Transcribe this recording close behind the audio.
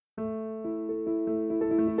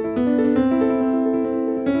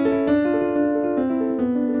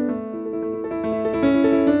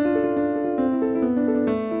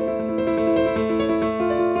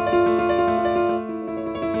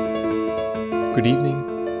Good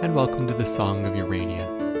evening, and welcome to the Song of Urania,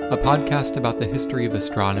 a podcast about the history of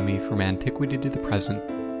astronomy from antiquity to the present,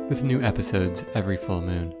 with new episodes every full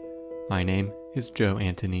moon. My name is Joe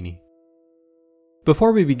Antonini.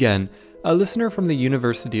 Before we begin, a listener from the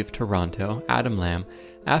University of Toronto, Adam Lamb,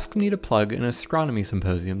 asked me to plug an astronomy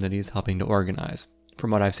symposium that he's helping to organize.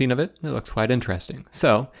 From what I've seen of it, it looks quite interesting.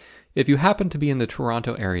 So, if you happen to be in the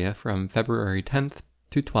Toronto area from February 10th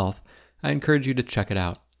to 12th, I encourage you to check it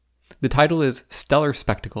out. The title is Stellar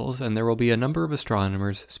Spectacles, and there will be a number of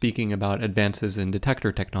astronomers speaking about advances in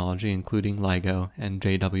detector technology, including LIGO and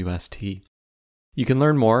JWST. You can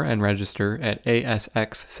learn more and register at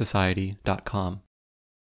asxsociety.com.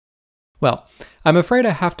 Well, I'm afraid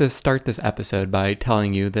I have to start this episode by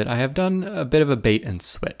telling you that I have done a bit of a bait and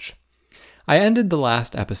switch. I ended the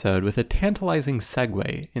last episode with a tantalizing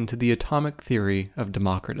segue into the atomic theory of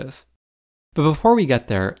Democritus. But before we get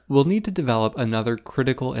there, we'll need to develop another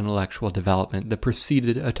critical intellectual development that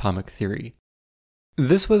preceded atomic theory.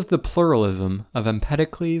 This was the pluralism of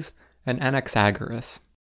Empedocles and Anaxagoras.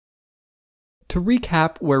 To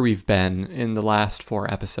recap where we've been in the last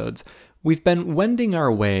 4 episodes, we've been wending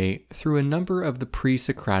our way through a number of the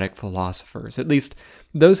pre-Socratic philosophers, at least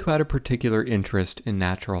those who had a particular interest in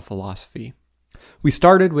natural philosophy. We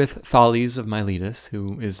started with Thales of Miletus,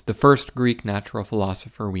 who is the first Greek natural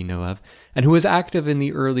philosopher we know of, and who was active in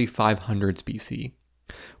the early 500s BC.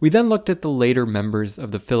 We then looked at the later members of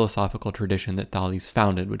the philosophical tradition that Thales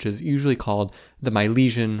founded, which is usually called the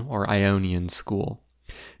Milesian or Ionian school.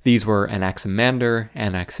 These were Anaximander,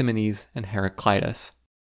 Anaximenes, and Heraclitus.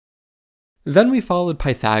 Then we followed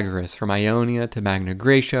Pythagoras from Ionia to Magna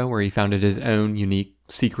Graecia, where he founded his own unique,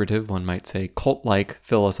 secretive, one might say cult-like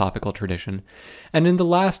philosophical tradition. And in the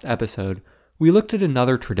last episode, we looked at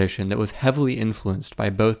another tradition that was heavily influenced by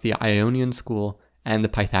both the Ionian school and the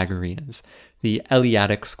Pythagoreans, the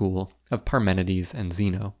Eleatic school of Parmenides and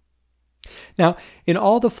Zeno. Now, in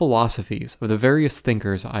all the philosophies of the various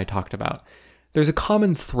thinkers I talked about, there's a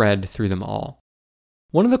common thread through them all.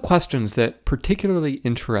 One of the questions that particularly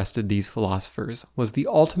interested these philosophers was the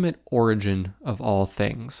ultimate origin of all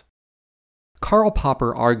things. Karl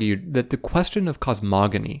Popper argued that the question of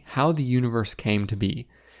cosmogony, how the universe came to be,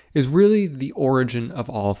 is really the origin of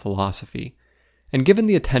all philosophy. And given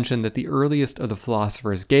the attention that the earliest of the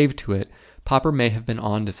philosophers gave to it, Popper may have been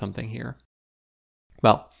onto something here.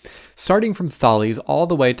 Well, starting from Thales all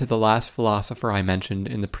the way to the last philosopher I mentioned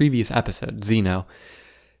in the previous episode, Zeno,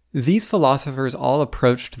 these philosophers all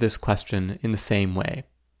approached this question in the same way.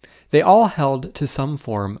 They all held to some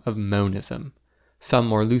form of monism, some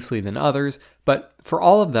more loosely than others, but for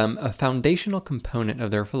all of them, a foundational component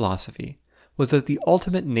of their philosophy was that the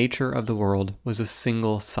ultimate nature of the world was a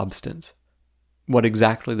single substance. What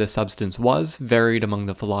exactly the substance was varied among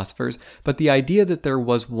the philosophers, but the idea that there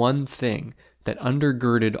was one thing that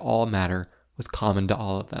undergirded all matter was common to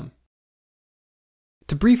all of them.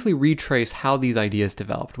 To briefly retrace how these ideas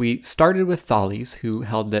developed, we started with Thales, who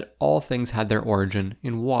held that all things had their origin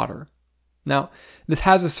in water. Now, this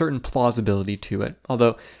has a certain plausibility to it.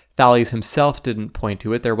 Although Thales himself didn't point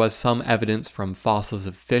to it, there was some evidence from fossils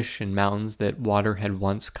of fish in mountains that water had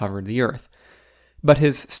once covered the earth. But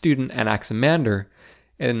his student Anaximander,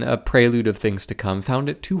 in A Prelude of Things to Come, found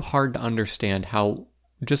it too hard to understand how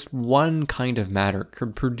just one kind of matter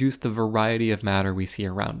could produce the variety of matter we see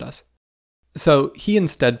around us. So he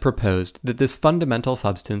instead proposed that this fundamental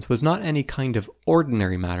substance was not any kind of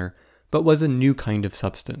ordinary matter, but was a new kind of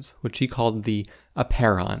substance, which he called the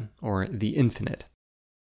aperon, or the infinite.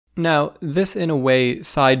 Now, this in a way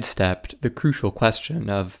sidestepped the crucial question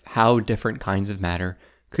of how different kinds of matter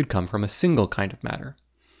could come from a single kind of matter.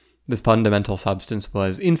 This fundamental substance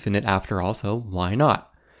was infinite after all, so why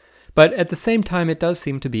not? But at the same time, it does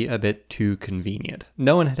seem to be a bit too convenient.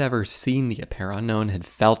 No one had ever seen the aperon, no one had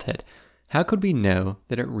felt it. How could we know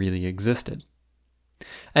that it really existed?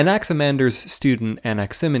 Anaximander's student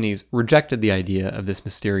Anaximenes rejected the idea of this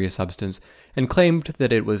mysterious substance and claimed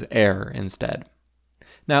that it was air instead.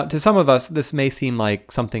 Now, to some of us, this may seem like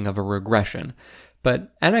something of a regression,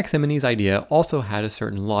 but Anaximenes' idea also had a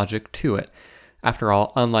certain logic to it. After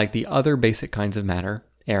all, unlike the other basic kinds of matter,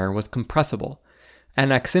 air was compressible.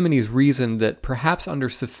 Anaximenes reasoned that perhaps under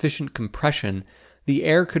sufficient compression, the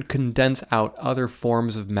air could condense out other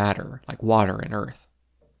forms of matter, like water and earth.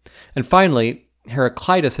 And finally,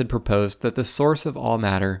 Heraclitus had proposed that the source of all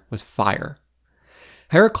matter was fire.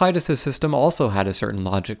 Heraclitus' system also had a certain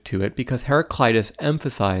logic to it because Heraclitus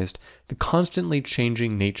emphasized the constantly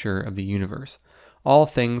changing nature of the universe. All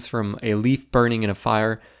things from a leaf burning in a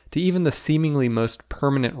fire to even the seemingly most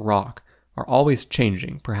permanent rock are always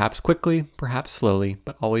changing, perhaps quickly, perhaps slowly,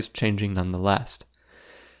 but always changing nonetheless.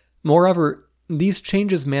 Moreover, these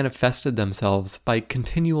changes manifested themselves by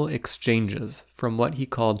continual exchanges from what he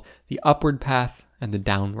called the upward path and the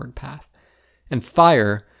downward path. And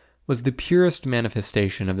fire was the purest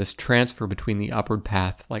manifestation of this transfer between the upward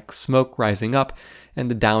path, like smoke rising up, and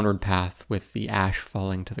the downward path with the ash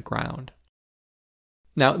falling to the ground.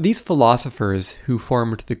 Now, these philosophers who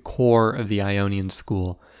formed the core of the Ionian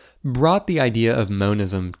school brought the idea of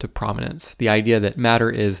monism to prominence, the idea that matter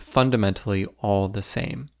is fundamentally all the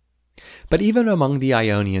same. But even among the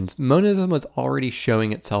Ionians, monism was already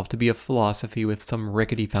showing itself to be a philosophy with some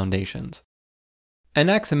rickety foundations.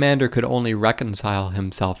 Anaximander could only reconcile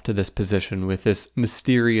himself to this position with this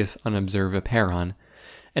mysterious unobserved apeiron,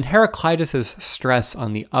 and Heraclitus's stress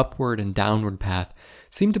on the upward and downward path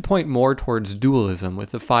seemed to point more towards dualism,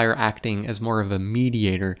 with the fire acting as more of a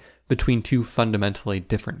mediator between two fundamentally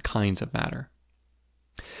different kinds of matter.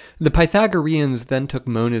 The Pythagoreans then took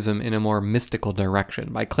monism in a more mystical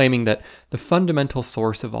direction by claiming that the fundamental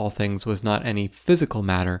source of all things was not any physical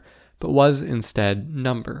matter, but was instead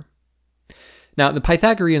number. Now, the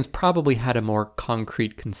Pythagoreans probably had a more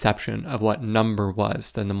concrete conception of what number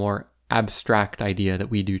was than the more abstract idea that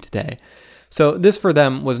we do today. So this for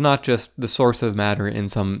them was not just the source of matter in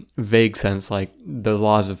some vague sense like the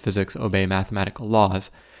laws of physics obey mathematical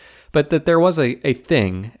laws, but that there was a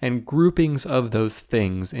thing, and groupings of those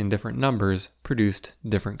things in different numbers produced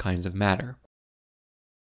different kinds of matter.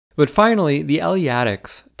 But finally, the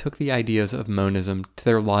Eleatics took the ideas of monism to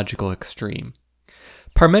their logical extreme.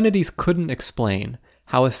 Parmenides couldn't explain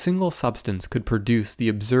how a single substance could produce the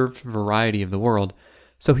observed variety of the world,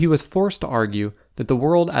 so he was forced to argue that the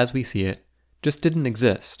world as we see it just didn't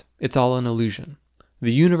exist. It's all an illusion.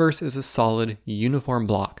 The universe is a solid, uniform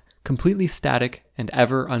block, completely static and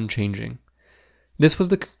ever unchanging. This was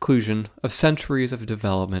the conclusion of centuries of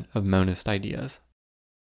development of monist ideas.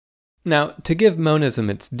 Now, to give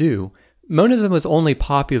monism its due, monism was only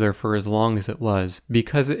popular for as long as it was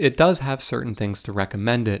because it does have certain things to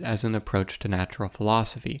recommend it as an approach to natural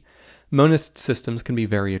philosophy. Monist systems can be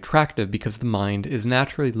very attractive because the mind is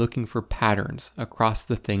naturally looking for patterns across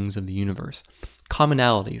the things of the universe,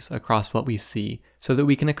 commonalities across what we see, so that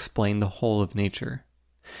we can explain the whole of nature.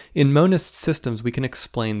 In monist systems, we can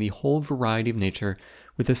explain the whole variety of nature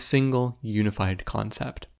with a single unified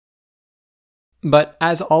concept. But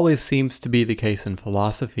as always seems to be the case in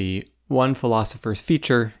philosophy, one philosopher's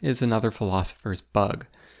feature is another philosopher's bug.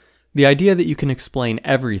 The idea that you can explain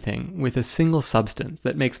everything with a single substance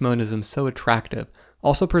that makes monism so attractive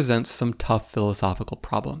also presents some tough philosophical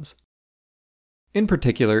problems. In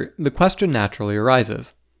particular, the question naturally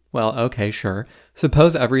arises, well, okay, sure,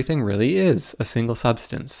 suppose everything really is a single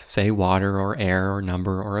substance, say water or air or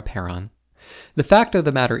number or apeiron. The fact of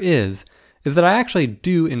the matter is that I actually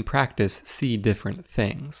do in practice see different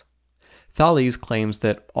things. Thales claims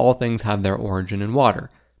that all things have their origin in water,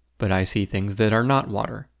 but I see things that are not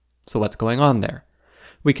water. So what's going on there?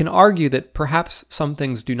 We can argue that perhaps some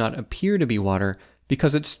things do not appear to be water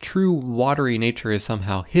because its true watery nature is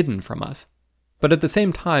somehow hidden from us. But at the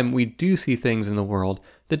same time, we do see things in the world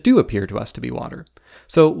that do appear to us to be water.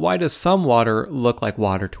 So why does some water look like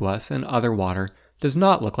water to us and other water does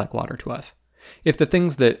not look like water to us? If the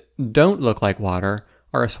things that don't look like water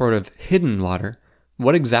are a sort of hidden water,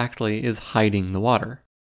 what exactly is hiding the water?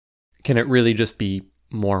 Can it really just be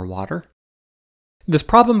more water? This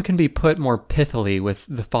problem can be put more pithily with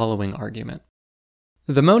the following argument.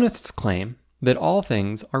 The monists claim that all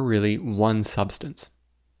things are really one substance,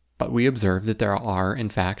 but we observe that there are, in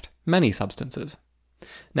fact, many substances.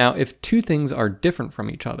 Now, if two things are different from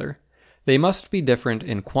each other, they must be different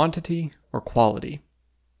in quantity or quality.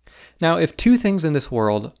 Now, if two things in this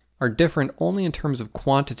world are different only in terms of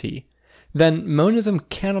quantity, then monism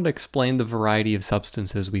cannot explain the variety of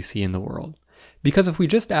substances we see in the world. Because if we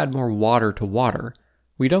just add more water to water,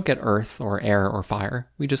 we don't get earth or air or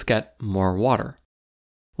fire, we just get more water.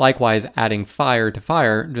 Likewise, adding fire to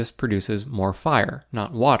fire just produces more fire,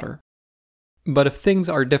 not water. But if things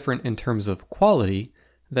are different in terms of quality,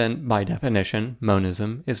 then by definition,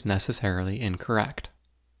 monism is necessarily incorrect.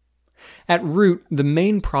 At root, the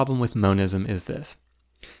main problem with monism is this.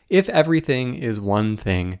 If everything is one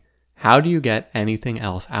thing, how do you get anything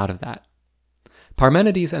else out of that?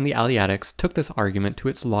 Parmenides and the Eleatics took this argument to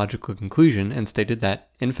its logical conclusion and stated that,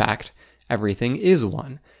 in fact, everything is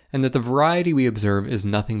one, and that the variety we observe is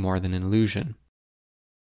nothing more than an illusion.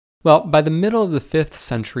 Well, by the middle of the 5th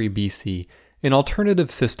century BC, an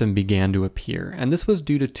alternative system began to appear, and this was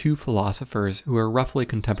due to two philosophers who are roughly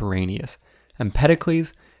contemporaneous,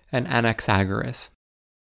 Empedocles and Anaxagoras.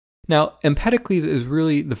 Now, Empedocles is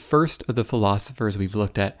really the first of the philosophers we've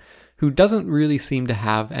looked at who doesn't really seem to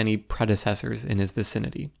have any predecessors in his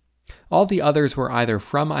vicinity. All the others were either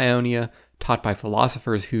from Ionia, taught by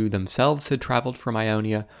philosophers who themselves had traveled from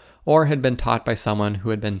Ionia, or had been taught by someone who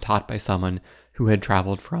had been taught by someone who had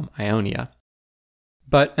traveled from Ionia.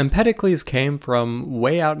 But Empedocles came from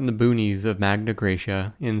way out in the boonies of Magna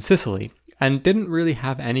Graecia in Sicily, and didn't really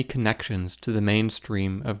have any connections to the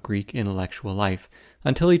mainstream of Greek intellectual life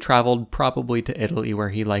until he traveled probably to Italy, where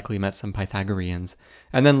he likely met some Pythagoreans,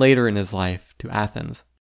 and then later in his life to Athens.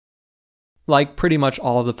 Like pretty much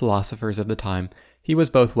all of the philosophers of the time, he was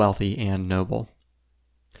both wealthy and noble.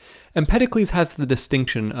 Empedocles has the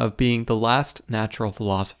distinction of being the last natural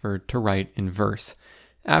philosopher to write in verse.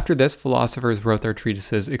 After this, philosophers wrote their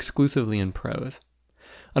treatises exclusively in prose.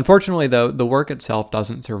 Unfortunately, though, the work itself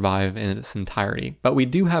doesn't survive in its entirety, but we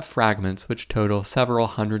do have fragments which total several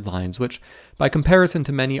hundred lines, which, by comparison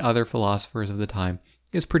to many other philosophers of the time,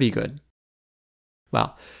 is pretty good.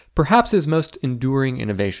 Well, perhaps his most enduring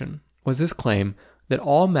innovation was his claim that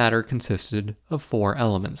all matter consisted of 4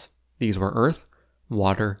 elements. These were earth,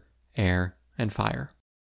 water, air, and fire.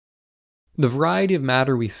 The variety of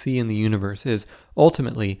matter we see in the universe is,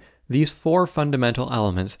 ultimately, these 4 fundamental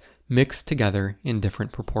elements mixed together in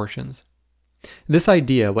different proportions. This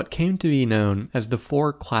idea, what came to be known as the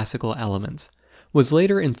 4 classical elements, was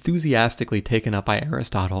later enthusiastically taken up by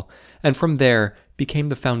Aristotle, and from there became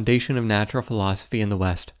the foundation of natural philosophy in the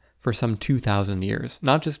West for some 2,000 years,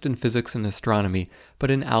 not just in physics and astronomy, but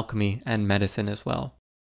in alchemy and medicine as well.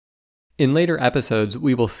 In later episodes,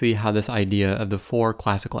 we will see how this idea of the 4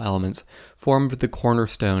 classical elements formed the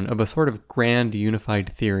cornerstone of a sort of grand unified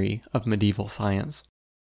theory of medieval science.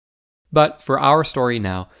 But for our story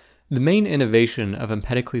now, the main innovation of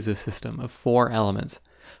Empedocles' system of 4 elements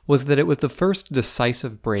was that it was the first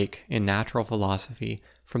decisive break in natural philosophy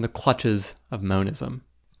from the clutches of monism.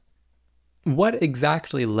 What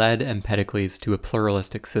exactly led Empedocles to a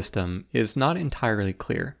pluralistic system is not entirely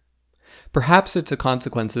clear. Perhaps it's a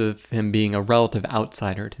consequence of him being a relative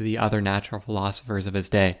outsider to the other natural philosophers of his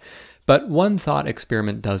day, but one thought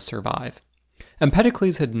experiment does survive.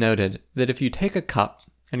 Empedocles had noted that if you take a cup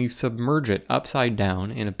and you submerge it upside down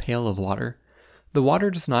in a pail of water, the water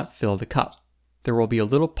does not fill the cup. There will be a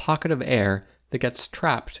little pocket of air that gets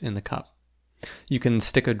trapped in the cup. You can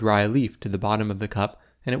stick a dry leaf to the bottom of the cup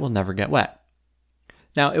and it will never get wet.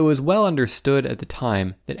 Now, it was well understood at the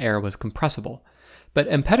time that air was compressible, but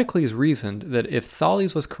Empedocles reasoned that if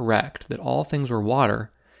Thales was correct that all things were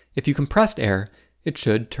water, if you compressed air, it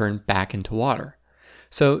should turn back into water.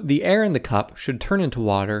 So the air in the cup should turn into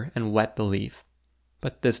water and wet the leaf.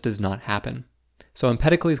 But this does not happen. So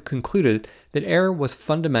Empedocles concluded that air was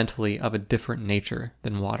fundamentally of a different nature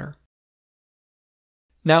than water.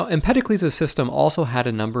 Now, Empedocles' system also had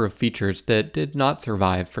a number of features that did not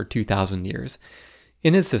survive for 2,000 years.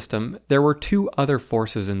 In his system, there were 2 other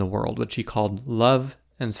forces in the world, which he called love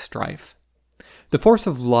and strife. The force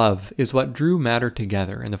of love is what drew matter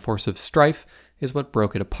together, and the force of strife is what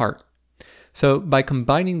broke it apart. So, by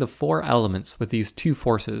combining the 4 elements with these 2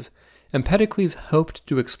 forces, Empedocles hoped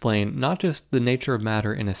to explain not just the nature of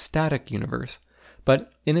matter in a static universe,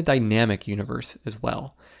 but in a dynamic universe as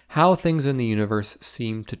well, how things in the universe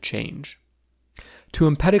seem to change. To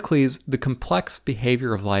Empedocles, the complex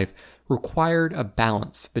behavior of life required a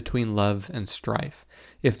balance between love and strife.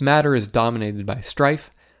 If matter is dominated by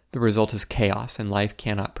strife, the result is chaos and life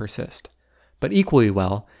cannot persist. But equally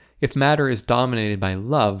well, if matter is dominated by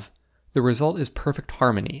love, the result is perfect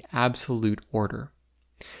harmony, absolute order.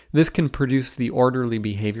 This can produce the orderly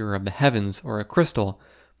behavior of the heavens or a crystal,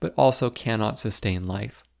 but also cannot sustain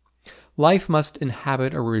life. Life must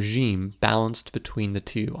inhabit a regime balanced between the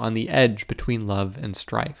two, on the edge between love and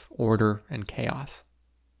strife, order and chaos.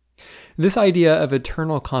 This idea of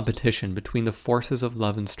eternal competition between the forces of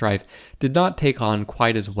love and strife did not take on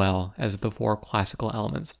quite as well as the 4 classical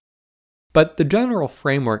elements. But the general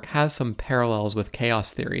framework has some parallels with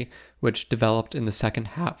chaos theory, which developed in the second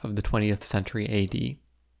half of the 20th century AD.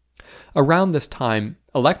 Around this time,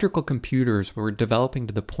 electrical computers were developing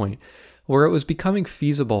to the point where it was becoming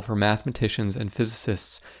feasible for mathematicians and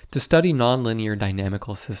physicists to study nonlinear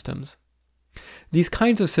dynamical systems. These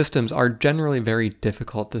kinds of systems are generally very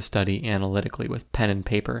difficult to study analytically with pen and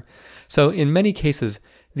paper, so in many cases,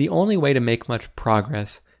 the only way to make much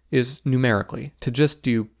progress is numerically, to just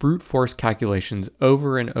do brute force calculations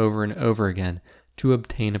over and over and over again to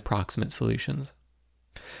obtain approximate solutions.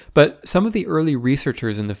 But some of the early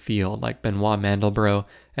researchers in the field, like Benoit Mandelbrot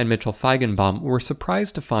and Mitchell Feigenbaum, were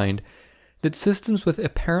surprised to find that systems with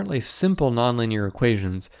apparently simple nonlinear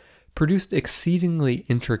equations produced exceedingly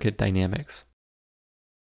intricate dynamics.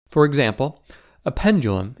 For example, a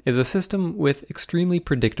pendulum is a system with extremely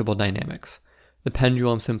predictable dynamics. The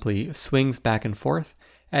pendulum simply swings back and forth,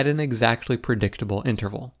 at an exactly predictable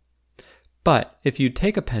interval. But if you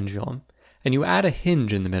take a pendulum and you add a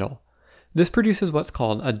hinge in the middle, this produces what's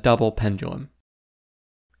called a double pendulum.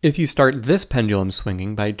 If you start this pendulum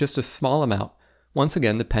swinging by just a small amount, once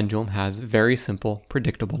again the pendulum has very simple,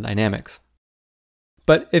 predictable dynamics.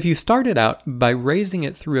 But if you start it out by raising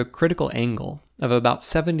it through a critical angle of about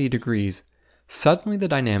 70 degrees, suddenly the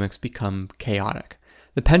dynamics become chaotic.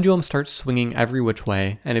 The pendulum starts swinging every which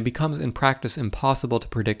way, and it becomes in practice impossible to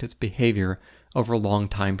predict its behavior over long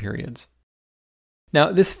time periods.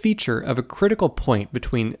 Now, this feature of a critical point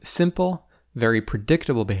between simple, very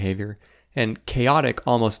predictable behavior and chaotic,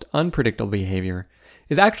 almost unpredictable behavior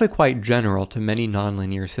is actually quite general to many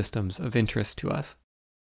nonlinear systems of interest to us.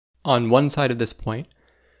 On one side of this point,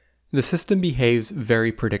 the system behaves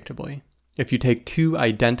very predictably. If you take two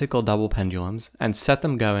identical double pendulums and set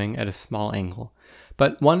them going at a small angle,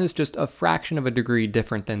 but one is just a fraction of a degree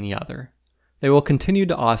different than the other, they will continue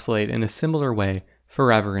to oscillate in a similar way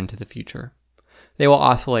forever into the future. They will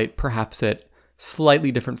oscillate perhaps at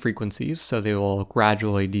slightly different frequencies, so they will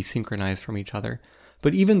gradually desynchronize from each other,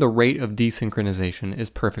 but even the rate of desynchronization is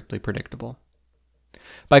perfectly predictable.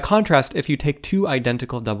 By contrast, if you take two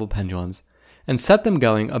identical double pendulums and set them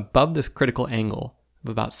going above this critical angle of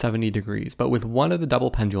about 70 degrees, but with one of the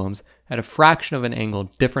double pendulums at a fraction of an angle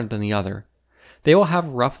different than the other, they will have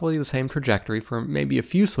roughly the same trajectory for maybe a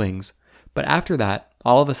few swings, but after that,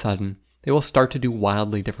 all of a sudden, they will start to do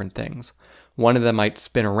wildly different things. One of them might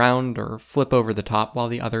spin around or flip over the top while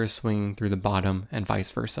the other is swinging through the bottom and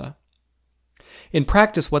vice versa. In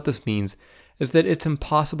practice, what this means is that it's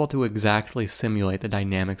impossible to exactly simulate the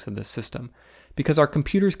dynamics of this system because our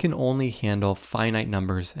computers can only handle finite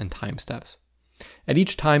numbers and time steps. At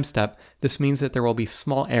each time step, this means that there will be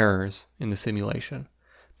small errors in the simulation.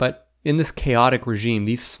 But in this chaotic regime,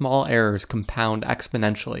 these small errors compound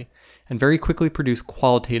exponentially and very quickly produce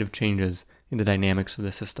qualitative changes in the dynamics of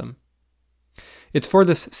the system. It's for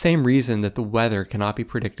this same reason that the weather cannot be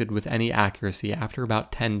predicted with any accuracy after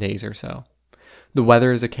about 10 days or so. The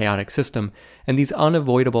weather is a chaotic system, and these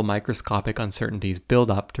unavoidable microscopic uncertainties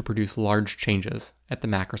build up to produce large changes at the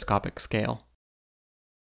macroscopic scale.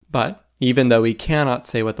 But even though we cannot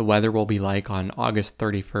say what the weather will be like on August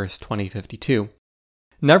 31st, 2052,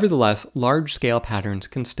 nevertheless, large-scale patterns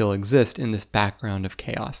can still exist in this background of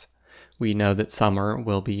chaos. We know that summer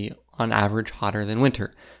will be on average hotter than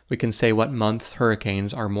winter. We can say what months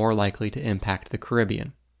hurricanes are more likely to impact the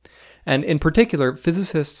Caribbean. And in particular,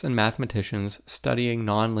 physicists and mathematicians studying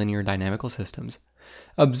nonlinear dynamical systems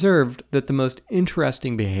observed that the most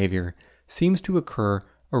interesting behavior seems to occur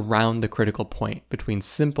around the critical point between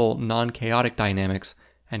simple non-chaotic dynamics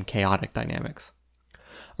and chaotic dynamics.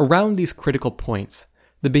 Around these critical points,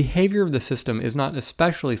 the behavior of the system is not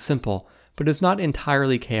especially simple, but is not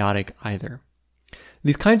entirely chaotic either.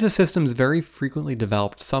 These kinds of systems very frequently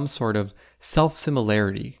developed some sort of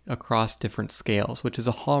self-similarity across different scales, which is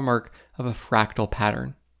a hallmark of a fractal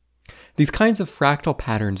pattern. These kinds of fractal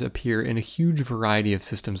patterns appear in a huge variety of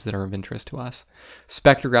systems that are of interest to us.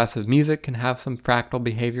 Spectrographs of music can have some fractal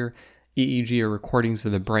behavior. EEG or recordings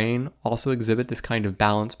of the brain also exhibit this kind of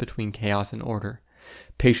balance between chaos and order.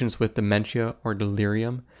 Patients with dementia or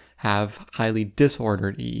delirium have highly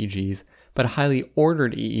disordered EEGs, but a highly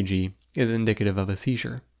ordered EEG is indicative of a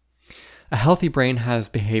seizure. A healthy brain has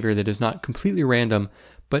behavior that is not completely random,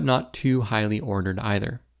 but not too highly ordered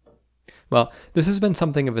either. Well, this has been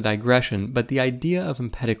something of a digression, but the idea of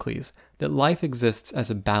Empedocles, that life exists as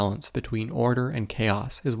a balance between order and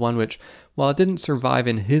chaos, is one which, while it didn't survive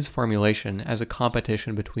in his formulation as a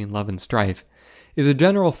competition between love and strife, is a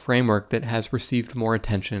general framework that has received more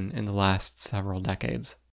attention in the last several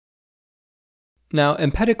decades. Now,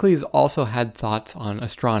 Empedocles also had thoughts on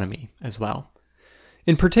astronomy as well.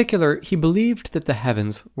 In particular, he believed that the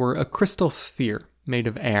heavens were a crystal sphere made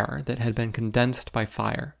of air that had been condensed by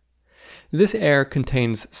fire. This air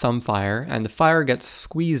contains some fire, and the fire gets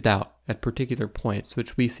squeezed out at particular points,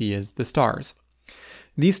 which we see as the stars.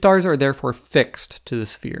 These stars are therefore fixed to the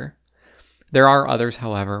sphere. There are others,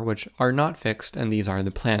 however, which are not fixed, and these are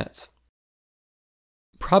the planets.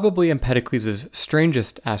 Probably Empedocles'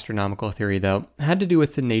 strangest astronomical theory, though, had to do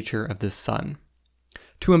with the nature of the sun.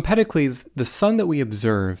 To Empedocles, the sun that we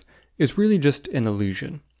observe is really just an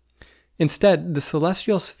illusion. Instead, the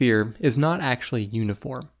celestial sphere is not actually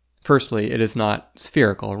uniform. Firstly, it is not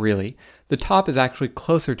spherical, really. The top is actually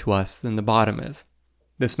closer to us than the bottom is.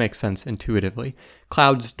 This makes sense intuitively.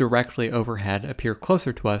 Clouds directly overhead appear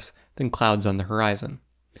closer to us than clouds on the horizon.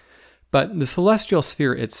 But the celestial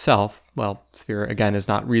sphere itself, well, sphere again is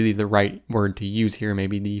not really the right word to use here,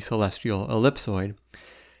 maybe the celestial ellipsoid,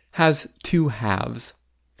 has two halves.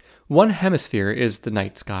 One hemisphere is the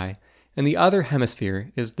night sky, and the other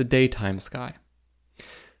hemisphere is the daytime sky.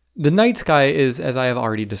 The night sky is as I have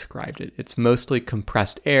already described it. It's mostly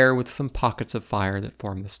compressed air with some pockets of fire that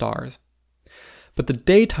form the stars. But the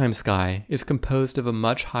daytime sky is composed of a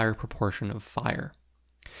much higher proportion of fire.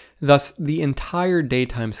 Thus, the entire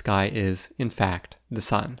daytime sky is, in fact, the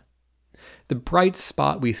sun. The bright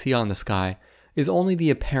spot we see on the sky is only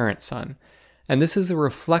the apparent sun, and this is a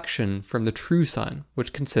reflection from the true sun,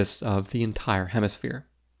 which consists of the entire hemisphere.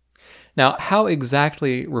 Now, how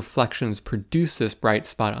exactly reflections produce this bright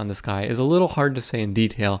spot on the sky is a little hard to say in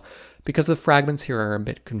detail because the fragments here are a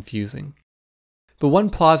bit confusing. But one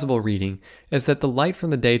plausible reading is that the light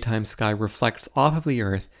from the daytime sky reflects off of the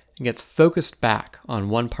earth and gets focused back on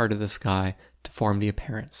one part of the sky to form the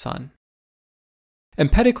apparent sun.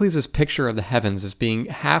 Empedocles' picture of the heavens as being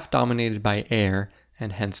half dominated by air,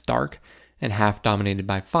 and hence dark, and half dominated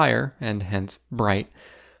by fire, and hence bright,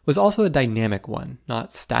 was also a dynamic one,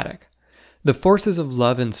 not static. The forces of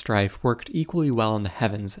love and strife worked equally well in the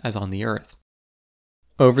heavens as on the earth.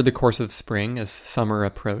 Over the course of spring, as summer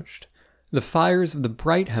approached, the fires of the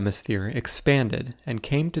bright hemisphere expanded and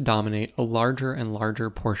came to dominate a larger and larger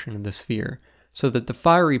portion of the sphere, so that the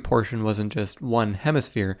fiery portion wasn't just one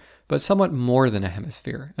hemisphere, but somewhat more than a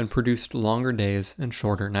hemisphere, and produced longer days and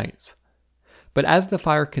shorter nights. But as the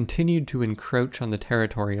fire continued to encroach on the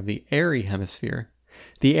territory of the airy hemisphere,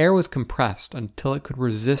 the air was compressed until it could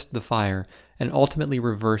resist the fire and ultimately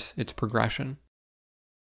reverse its progression.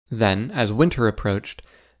 Then, as winter approached,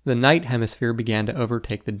 the night hemisphere began to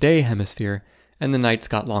overtake the day hemisphere, and the nights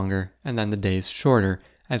got longer and then the days shorter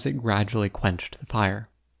as it gradually quenched the fire.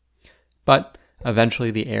 But eventually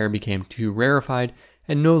the air became too rarefied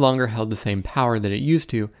and no longer held the same power that it used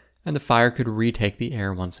to, and the fire could retake the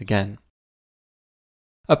air once again.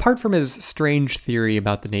 Apart from his strange theory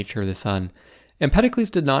about the nature of the sun, Empedocles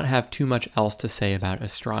did not have too much else to say about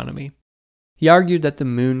astronomy. He argued that the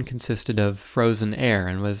moon consisted of frozen air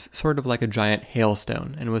and was sort of like a giant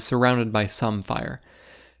hailstone and was surrounded by some fire.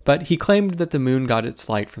 But he claimed that the moon got its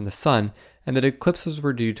light from the sun and that eclipses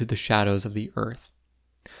were due to the shadows of the earth.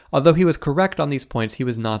 Although he was correct on these points, he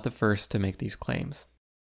was not the first to make these claims.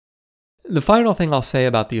 The final thing I'll say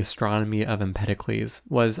about the astronomy of Empedocles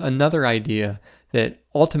was another idea that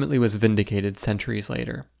ultimately was vindicated centuries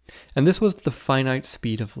later, and this was the finite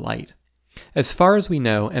speed of light. As far as we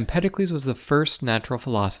know, Empedocles was the first natural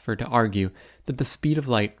philosopher to argue that the speed of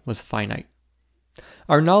light was finite.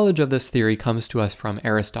 Our knowledge of this theory comes to us from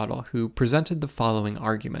Aristotle, who presented the following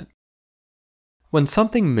argument. When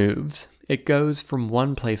something moves, it goes from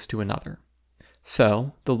one place to another.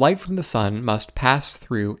 So, the light from the sun must pass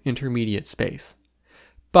through intermediate space.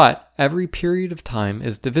 But every period of time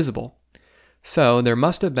is divisible. So, there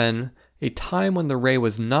must have been a time when the ray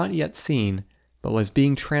was not yet seen, but was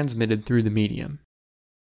being transmitted through the medium.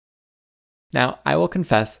 Now, I will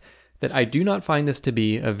confess that I do not find this to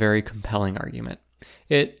be a very compelling argument.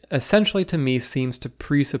 It essentially to me seems to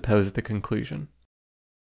presuppose the conclusion.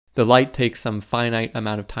 The light takes some finite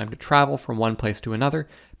amount of time to travel from one place to another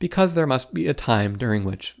because there must be a time during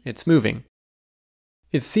which it's moving.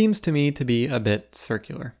 It seems to me to be a bit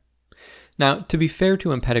circular. Now, to be fair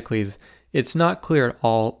to Empedocles, it's not clear at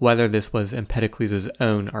all whether this was Empedocles'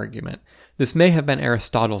 own argument. This may have been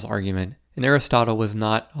Aristotle's argument, and Aristotle was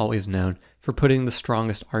not always known for putting the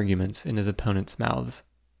strongest arguments in his opponents' mouths.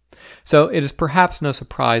 So it is perhaps no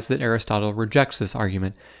surprise that Aristotle rejects this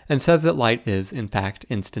argument and says that light is, in fact,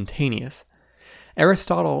 instantaneous.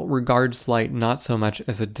 Aristotle regards light not so much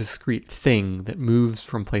as a discrete thing that moves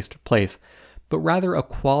from place to place, but rather a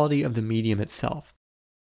quality of the medium itself.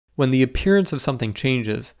 When the appearance of something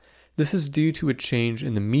changes, this is due to a change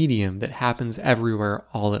in the medium that happens everywhere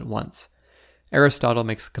all at once. Aristotle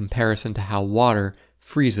makes a comparison to how water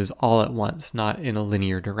freezes all at once, not in a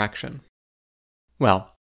linear direction.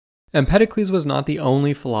 Well, Empedocles was not the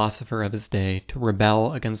only philosopher of his day to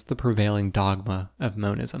rebel against the prevailing dogma of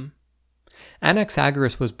monism.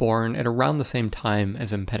 Anaxagoras was born at around the same time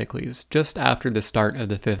as Empedocles, just after the start of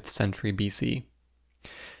the 5th century BC.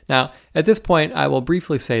 Now, at this point, I will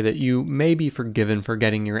briefly say that you may be forgiven for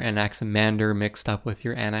getting your Anaximander mixed up with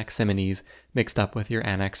your Anaximenes, mixed up with your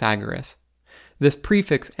Anaxagoras. This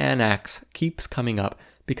prefix anax keeps coming up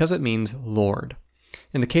because it means lord.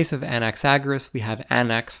 In the case of Anaxagoras, we have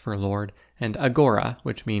anax for lord, and agora,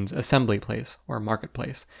 which means assembly place or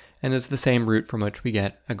marketplace, and is the same root from which we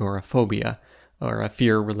get agoraphobia, or a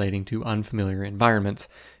fear relating to unfamiliar environments,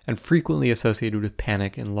 and frequently associated with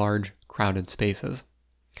panic in large, crowded spaces.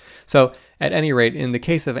 So, at any rate, in the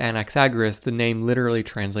case of Anaxagoras, the name literally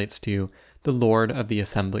translates to the lord of the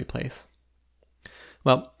assembly place.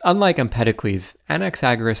 Well, unlike Empedocles,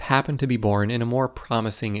 Anaxagoras happened to be born in a more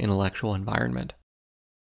promising intellectual environment.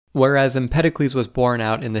 Whereas Empedocles was born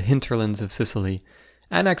out in the hinterlands of Sicily,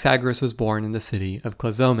 Anaxagoras was born in the city of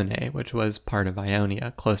Clazomenae, which was part of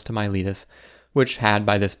Ionia, close to Miletus, which had,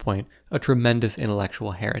 by this point, a tremendous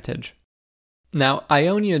intellectual heritage. Now,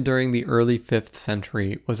 Ionia during the early 5th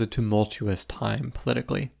century was a tumultuous time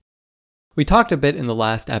politically. We talked a bit in the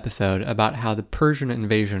last episode about how the Persian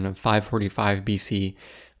invasion of 545 BC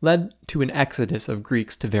led to an exodus of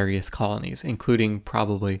Greeks to various colonies, including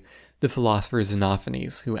probably the philosopher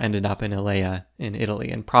Xenophanes, who ended up in Elea in Italy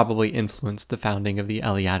and probably influenced the founding of the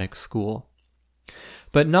Eleatic school.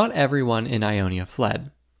 But not everyone in Ionia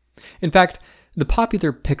fled. In fact, the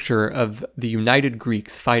popular picture of the united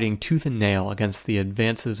Greeks fighting tooth and nail against the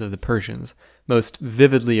advances of the Persians, most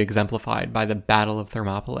vividly exemplified by the Battle of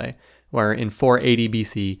Thermopylae, where in 480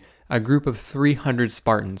 BC, a group of 300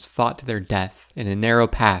 Spartans fought to their death in a narrow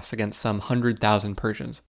pass against some 100,000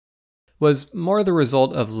 Persians, was more the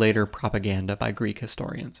result of later propaganda by Greek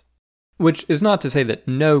historians. Which is not to say that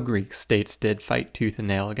no Greek states did fight tooth and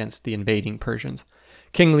nail against the invading Persians.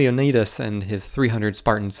 King Leonidas and his 300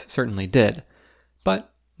 Spartans certainly did,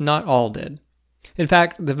 but not all did. In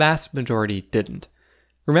fact, the vast majority didn't.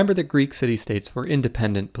 Remember that Greek city-states were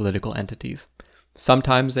independent political entities.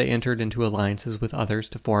 Sometimes they entered into alliances with others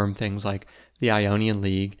to form things like the Ionian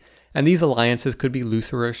League, and these alliances could be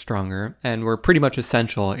looser or stronger, and were pretty much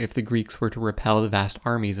essential if the Greeks were to repel the vast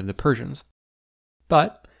armies of the Persians.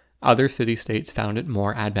 But other city-states found it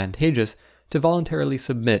more advantageous to voluntarily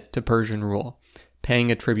submit to Persian rule,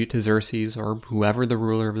 paying a tribute to Xerxes or whoever the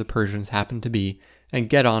ruler of the Persians happened to be, and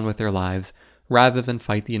get on with their lives, rather than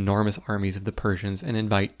fight the enormous armies of the Persians and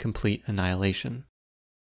invite complete annihilation.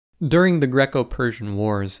 During the Greco-Persian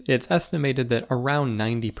Wars, it's estimated that around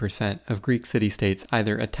 90% of Greek city-states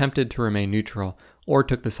either attempted to remain neutral or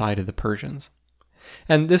took the side of the Persians.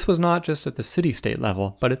 And this was not just at the city-state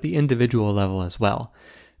level, but at the individual level as well.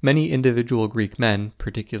 Many individual Greek men,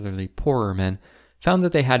 particularly poorer men, found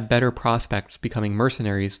that they had better prospects becoming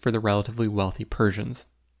mercenaries for the relatively wealthy Persians.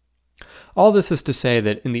 All this is to say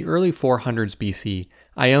that in the early 400s BC,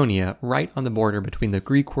 Ionia, right on the border between the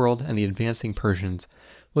Greek world and the advancing Persians,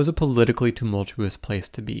 was a politically tumultuous place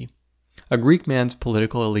to be. A Greek man's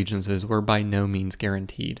political allegiances were by no means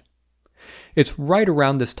guaranteed. It's right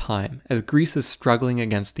around this time, as Greece is struggling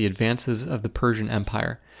against the advances of the Persian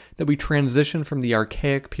Empire, that we transition from the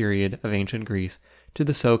archaic period of ancient Greece to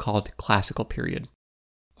the so-called classical period.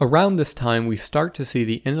 Around this time, we start to see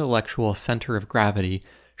the intellectual center of gravity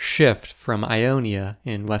shift from Ionia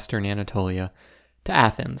in western Anatolia to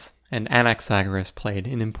Athens, and Anaxagoras played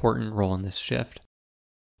an important role in this shift.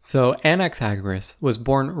 So Anaxagoras was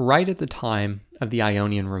born right at the time of the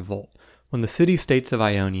Ionian Revolt, when the city-states of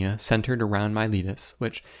Ionia, centered around Miletus,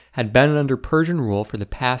 which had been under Persian rule for the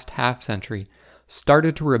past half-century,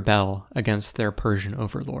 started to rebel against their Persian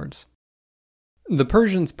overlords. The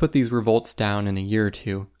Persians put these revolts down in a year or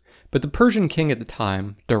two, but the Persian king at the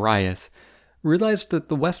time, Darius, realized that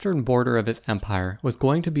the western border of his empire was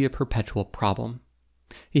going to be a perpetual problem.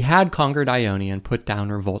 He had conquered Ionia and put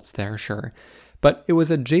down revolts there, sure, but it was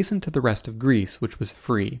adjacent to the rest of Greece, which was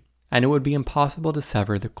free, and it would be impossible to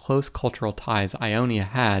sever the close cultural ties Ionia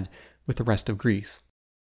had with the rest of Greece.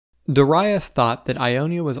 Darius thought that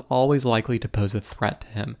Ionia was always likely to pose a threat to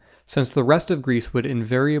him, since the rest of Greece would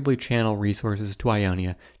invariably channel resources to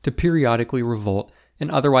Ionia to periodically revolt and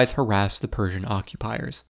otherwise harass the Persian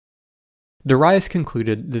occupiers. Darius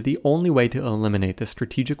concluded that the only way to eliminate this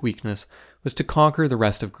strategic weakness was to conquer the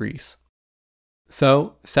rest of Greece.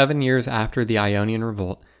 So, 7 years after the Ionian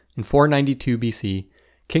Revolt, in 492 BC,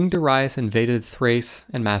 King Darius invaded Thrace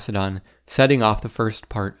and Macedon, setting off the first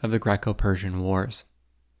part of the Greco-Persian Wars.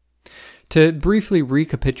 To briefly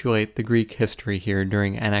recapitulate the Greek history here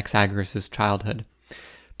during Anaxagoras' childhood,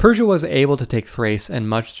 Persia was able to take Thrace and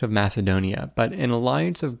much of Macedonia, but an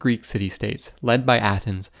alliance of Greek city-states, led by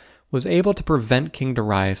Athens, was able to prevent King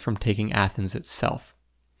Darius from taking Athens itself.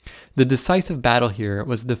 The decisive battle here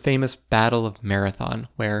was the famous Battle of Marathon,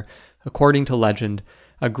 where, according to legend,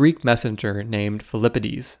 a Greek messenger named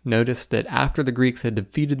Philippides noticed that after the Greeks had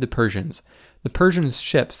defeated the Persians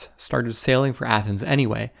ships started sailing for Athens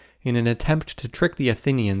anyway, in an attempt to trick the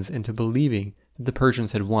Athenians into believing that the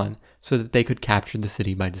Persians had won, so that they could capture the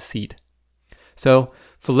city by deceit. So,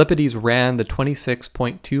 Philippides ran the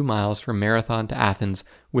 26.2 miles from Marathon to Athens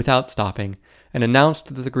without stopping, and announced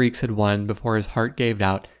that the Greeks had won before his heart gave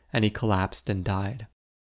out and he collapsed and died.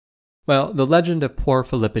 Well, the legend of poor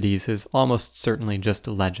Philippides is almost certainly just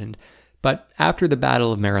a legend, but after the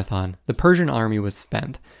Battle of Marathon, the Persian army was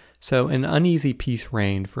spent, so an uneasy peace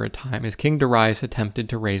reigned for a time as King Darius attempted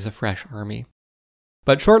to raise a fresh army.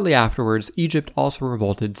 But shortly afterwards, Egypt also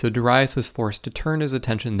revolted, so Darius was forced to turn his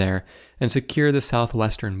attention there and secure the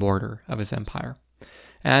southwestern border of his empire.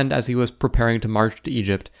 And as he was preparing to march to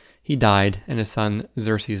Egypt, he died, and his son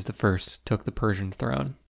Xerxes I took the Persian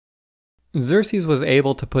throne. Xerxes was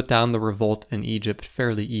able to put down the revolt in Egypt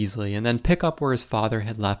fairly easily and then pick up where his father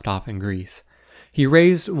had left off in Greece. He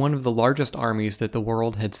raised one of the largest armies that the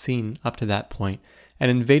world had seen up to that point and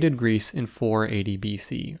invaded Greece in 480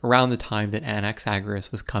 BC, around the time that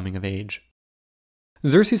Anaxagoras was coming of age.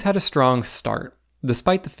 Xerxes had a strong start.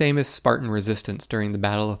 Despite the famous Spartan resistance during the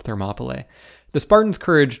Battle of Thermopylae, the Spartans'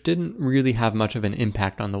 courage didn't really have much of an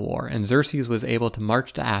impact on the war, and Xerxes was able to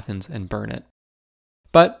march to Athens and burn it.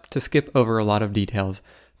 But, to skip over a lot of details,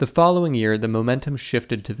 the following year the momentum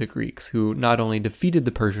shifted to the Greeks, who not only defeated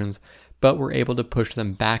the Persians, but were able to push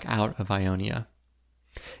them back out of Ionia.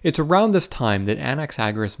 It's around this time that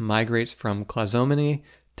Anaxagoras migrates from Clazomenae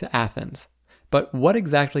to Athens, but what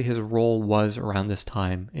exactly his role was around this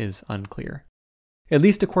time is unclear. At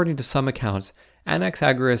least according to some accounts,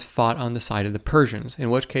 Anaxagoras fought on the side of the Persians, in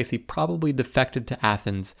which case he probably defected to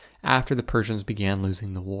Athens after the Persians began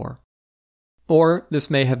losing the war. Or this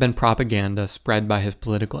may have been propaganda spread by his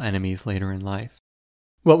political enemies later in life.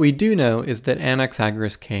 What we do know is that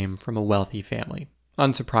Anaxagoras came from a wealthy family,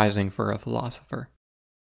 unsurprising for a philosopher.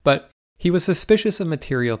 But he was suspicious of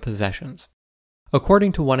material possessions.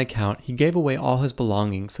 According to one account, he gave away all his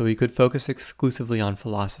belongings so he could focus exclusively on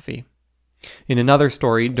philosophy. In another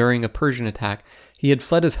story, during a Persian attack, he had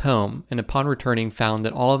fled his home and upon returning found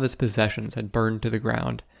that all of his possessions had burned to the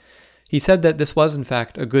ground. He said that this was in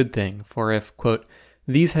fact a good thing, for if, quote,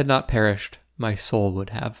 "these had not perished, my soul would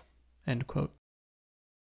have," end quote.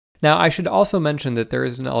 Now, I should also mention that there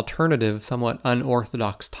is an alternative, somewhat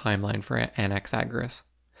unorthodox timeline for Anaxagoras.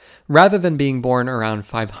 Rather than being born around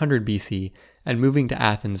 500 BC and moving to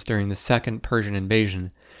Athens during the Second Persian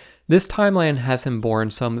invasion, this timeline has him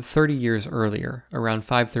born some 30 years earlier, around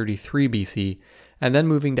 533 BC, and then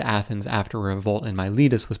moving to Athens after a revolt in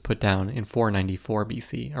Miletus was put down in 494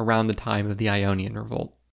 BC, around the time of the Ionian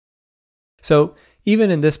Revolt. So,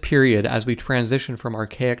 even in this period, as we transition from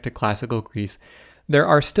archaic to classical Greece, there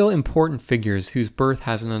are still important figures whose birth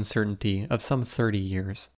has an uncertainty of some 30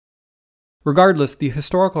 years. Regardless, the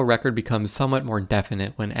historical record becomes somewhat more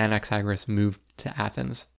definite when Anaxagoras moved to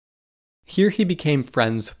Athens. Here he became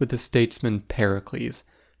friends with the statesman Pericles,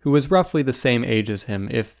 who was roughly the same age as him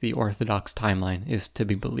if the orthodox timeline is to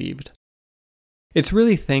be believed. It's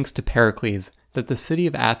really thanks to Pericles that the city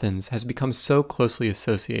of Athens has become so closely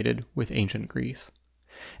associated with ancient Greece.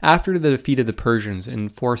 After the defeat of the Persians in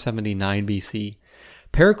 479 BC,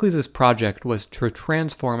 Pericles' project was to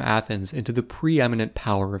transform Athens into the preeminent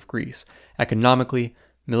power of Greece, economically,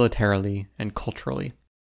 militarily, and culturally.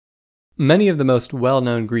 Many of the most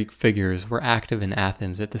well-known Greek figures were active in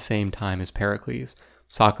Athens at the same time as Pericles: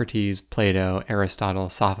 Socrates, Plato, Aristotle,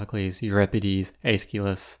 Sophocles, Euripides,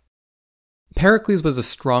 Aeschylus. Pericles was a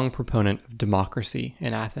strong proponent of democracy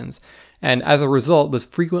in Athens, and as a result was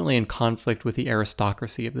frequently in conflict with the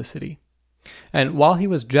aristocracy of the city. And while he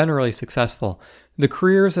was generally successful, the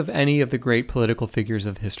careers of any of the great political figures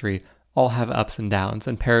of history all have ups and downs,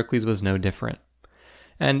 and Pericles was no different.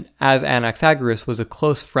 And as Anaxagoras was a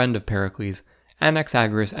close friend of Pericles,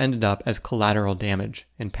 Anaxagoras ended up as collateral damage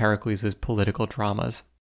in Pericles' political dramas.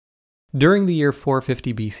 During the year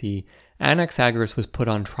 450 BC, Anaxagoras was put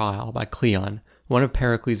on trial by Cleon, one of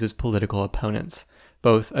Pericles' political opponents,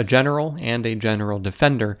 both a general and a general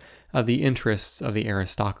defender of the interests of the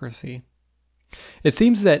aristocracy. It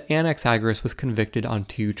seems that Anaxagoras was convicted on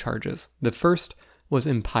 2 charges. The first was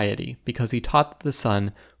impiety, because he taught that the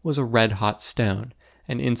sun was a red-hot stone,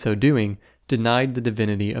 and in so doing, denied the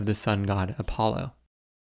divinity of the sun god Apollo.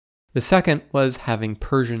 The second was having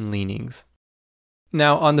Persian leanings.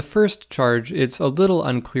 Now, on the first charge, it's a little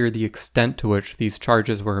unclear the extent to which these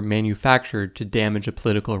charges were manufactured to damage a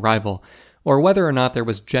political rival, or whether or not there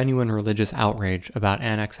was genuine religious outrage about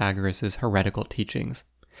Anaxagoras' heretical teachings.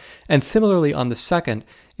 And similarly, on the second,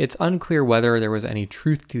 it's unclear whether there was any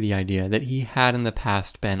truth to the idea that he had in the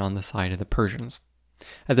past been on the side of the Persians.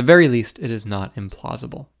 At the very least, it is not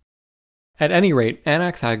implausible. At any rate,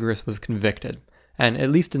 Anaxagoras was convicted, and at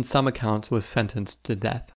least in some accounts was sentenced to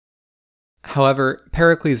death. However,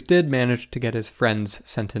 Pericles did manage to get his friend's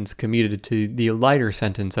sentence commuted to the lighter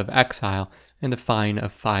sentence of exile and a fine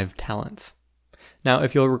of 5 talents. Now,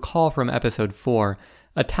 if you'll recall from episode 4,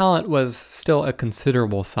 a talent was still a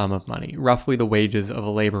considerable sum of money, roughly the wages of a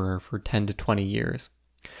laborer for 10 to 20 years.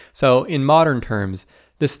 So, in modern terms,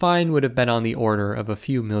 This fine would have been on the order of a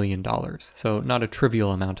few $1,000,000, so not a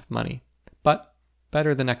trivial amount of money, but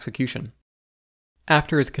better than execution.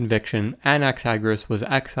 After his conviction, Anaxagoras was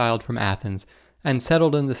exiled from Athens and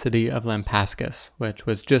settled in the city of Lampascus, which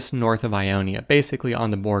was just north of Ionia, basically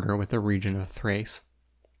on the border with the region of Thrace.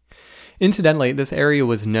 Incidentally, this area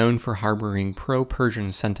was known for harboring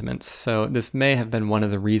pro-Persian sentiments, so this may have been one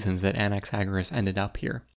of the reasons that Anaxagoras ended up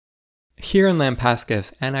here. Here in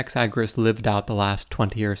Lampascus, Anaxagoras lived out the last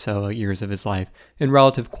 20 or so years of his life in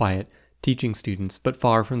relative quiet, teaching students, but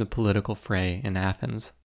far from the political fray in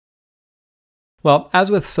Athens. Well,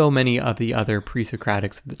 as with so many of the other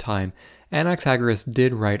pre-Socratics of the time, Anaxagoras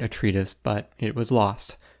did write a treatise, but it was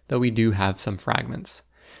lost, though we do have some fragments.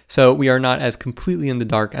 So we are not as completely in the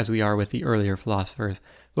dark as we are with the earlier philosophers,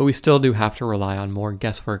 but we still do have to rely on more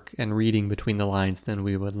guesswork and reading between the lines than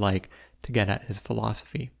we would like to get at his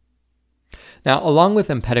philosophy. Now, along with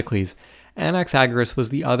Empedocles, Anaxagoras was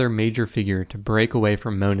the other major figure to break away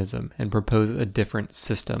from monism and propose a different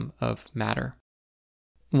system of matter.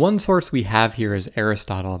 One source we have here is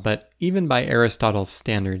Aristotle, but even by Aristotle's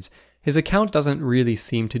standards, his account doesn't really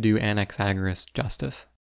seem to do Anaxagoras justice.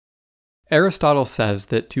 Aristotle says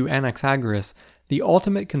that to Anaxagoras, the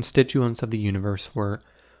ultimate constituents of the universe were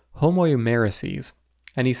homoeumerices,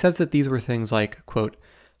 and he says that these were things like, quote,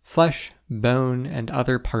 flesh, bone, and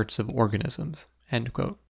other parts of organisms, end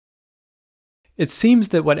quote. It seems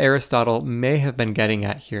that what Aristotle may have been getting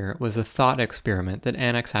at here was a thought experiment that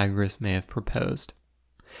Anaxagoras may have proposed.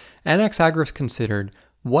 Anaxagoras considered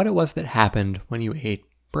what it was that happened when you ate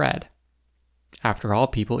bread. After all,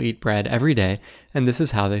 people eat bread every day, and this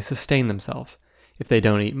is how they sustain themselves. If they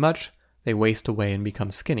don't eat much, they waste away and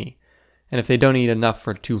become skinny. And if they don't eat enough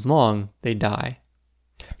for too long, they die.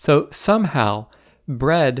 So somehow,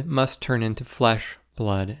 bread must turn into flesh,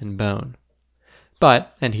 blood, and bone.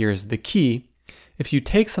 But, and here's the key, if you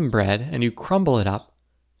take some bread and you crumble it up,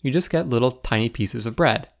 you just get little tiny pieces of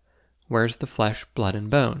bread. Where's the flesh, blood, and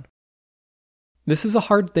bone? This is a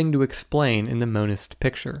hard thing to explain in the monist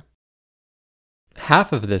picture.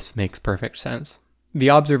 Half of this makes perfect sense. The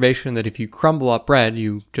observation that if you crumble up bread,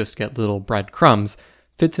 you just get little bread crumbs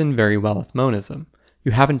fits in very well with monism.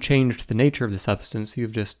 You haven't changed the nature of the substance,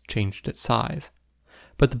 you've just changed its size.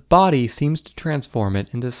 But the body seems to transform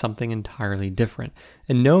it into something entirely different,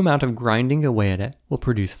 and no amount of grinding away at it will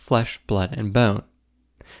produce flesh, blood, and bone.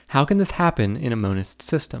 How can this happen in a monist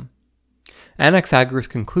system? Anaxagoras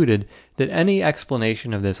concluded that any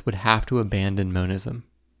explanation of this would have to abandon monism.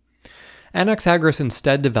 Anaxagoras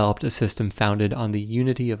instead developed a system founded on the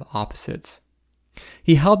unity of opposites.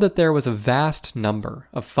 He held that there was a vast number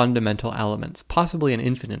of fundamental elements, possibly an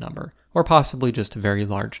infinite number, or possibly just a very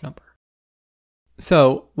large number.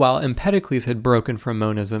 So, while Empedocles had broken from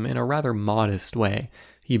monism in a rather modest way,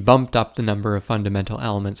 he bumped up the number of fundamental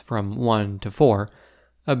elements from 1 to 4,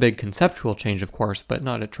 a big conceptual change of course, but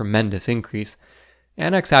not a tremendous increase,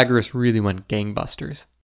 Anaxagoras really went gangbusters.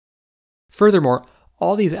 Furthermore,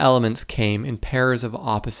 all these elements came in pairs of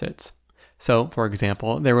opposites. So, for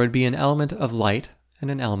example, there would be an element of light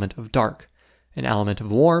and an element of dark, an element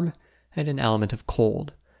of warm and an element of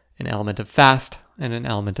cold, an element of fast and an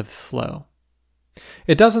element of slow.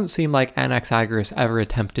 It doesn't seem like Anaxagoras ever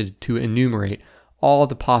attempted to enumerate all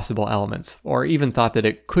the possible elements, or even thought that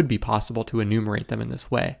it could be possible to enumerate them in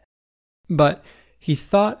this way. But he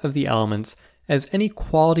thought of the elements as any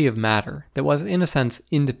quality of matter that was in a sense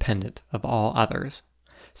independent of all others.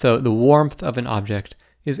 So the warmth of an object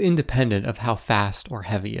is independent of how fast or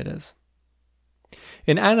heavy it is.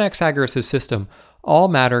 In Anaxagoras' system, all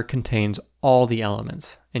matter contains all the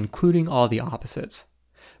elements, including all the opposites.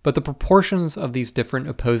 But the proportions of these different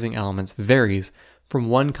opposing elements varies from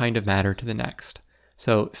one kind of matter to the next.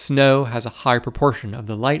 So snow has a high proportion of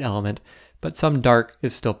the light element, but some dark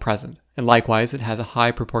is still present, and likewise it has a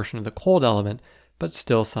high proportion of the cold element, but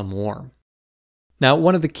still some warm. Now,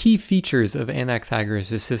 one of the key features of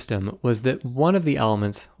Anaxagoras' system was that one of the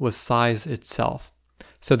elements was size itself.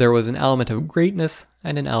 So there was an element of greatness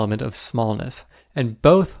and an element of smallness, and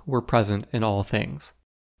both were present in all things.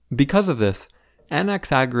 Because of this,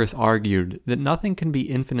 Anaxagoras argued that nothing can be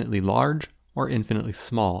infinitely large or infinitely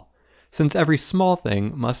small, since every small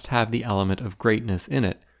thing must have the element of greatness in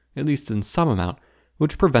it, at least in some amount,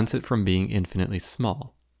 which prevents it from being infinitely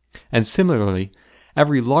small. And similarly,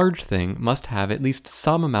 every large thing must have at least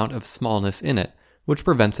some amount of smallness in it, which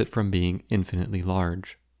prevents it from being infinitely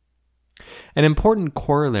large. An important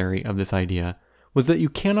corollary of this idea was that you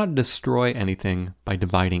cannot destroy anything by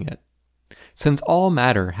dividing it. Since all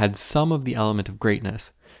matter had some of the element of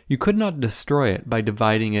greatness, you could not destroy it by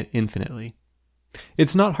dividing it infinitely.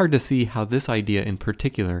 It's not hard to see how this idea in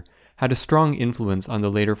particular had a strong influence on the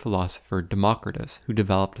later philosopher Democritus, who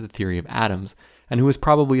developed the theory of atoms, and who was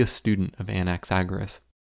probably a student of Anaxagoras.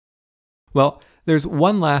 Well, there's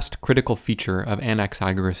one last critical feature of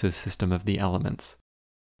Anaxagoras' system of the elements.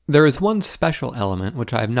 There is one special element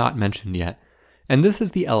which I have not mentioned yet, and this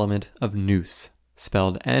is the element of nous,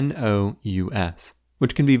 spelled N-O-U-S,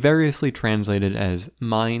 which can be variously translated as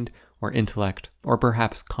mind or intellect or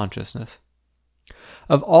perhaps consciousness.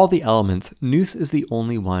 Of all the elements, nous is the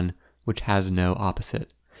only one which has no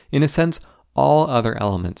opposite. In a sense, all other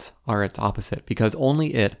elements are its opposite because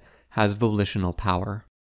only it has volitional power.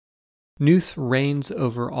 Nous reigns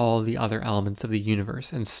over all the other elements of the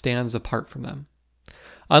universe and stands apart from them.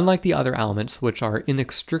 Unlike the other elements, which are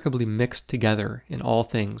inextricably mixed together in all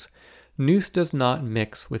things, nous does not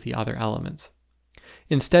mix with the other elements.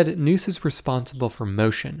 Instead, nous is responsible for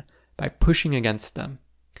motion by pushing against them.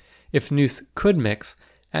 If nous could mix,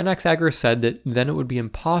 Anaxagoras said that then it would be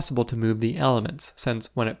impossible to move the elements, since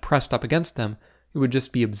when it pressed up against them, it would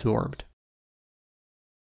just be absorbed.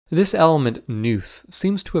 This element nous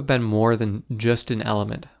seems to have been more than just an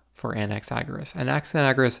element for Anaxagoras.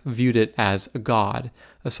 Anaxagoras viewed it as a god,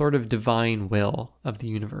 a sort of divine will of the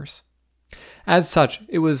universe. As such,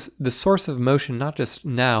 it was the source of motion not just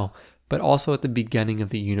now, but also at the beginning of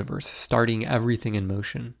the universe, starting everything in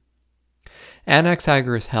motion.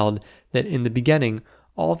 Anaxagoras held that in the beginning,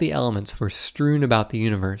 all the elements were strewn about the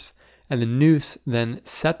universe, and the nous then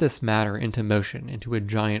set this matter into motion, into a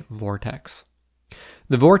giant vortex.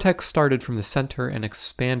 The vortex started from the center and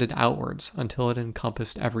expanded outwards until it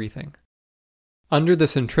encompassed everything. Under the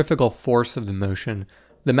centrifugal force of the motion,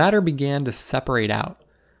 the matter began to separate out.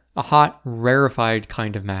 A hot, rarefied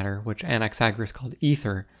kind of matter, which Anaxagoras called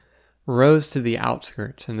ether, rose to the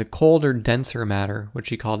outskirts, and the colder, denser matter, which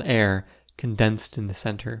he called air, condensed in the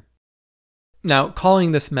center. Now,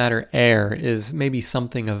 calling this matter air is maybe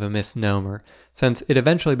something of a misnomer, since it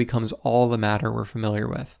eventually becomes all the matter we're familiar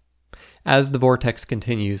with. As the vortex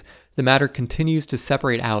continues, the matter continues to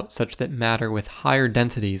separate out such that matter with higher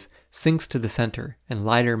densities sinks to the center and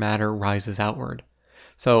lighter matter rises outward.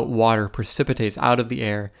 So water precipitates out of the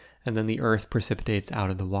air, and then the earth precipitates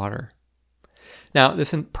out of the water. Now,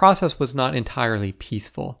 this process was not entirely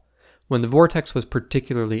peaceful. When the vortex was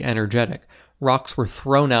particularly energetic, rocks were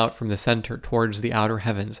thrown out from the center towards the outer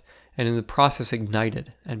heavens, and in the process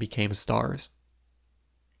ignited and became stars.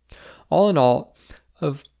 All in all,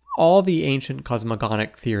 of all the ancient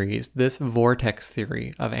cosmogonic theories, this vortex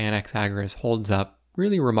theory of Anaxagoras holds up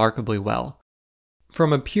really remarkably well.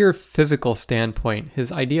 From a pure physical standpoint,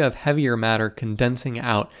 his idea of heavier matter condensing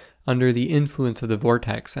out under the influence of the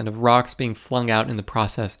vortex and of rocks being flung out in the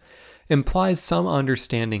process implies some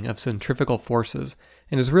understanding of centrifugal forces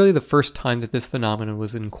and is really the first time that this phenomenon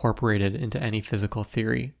was incorporated into any physical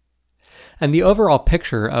theory. And the overall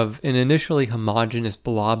picture of an initially homogeneous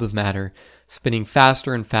blob of matter spinning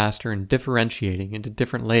faster and faster and differentiating into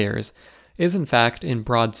different layers is in fact, in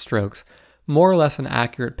broad strokes, more or less an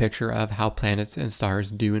accurate picture of how planets and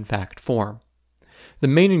stars do in fact form. The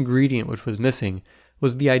main ingredient which was missing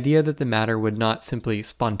was the idea that the matter would not simply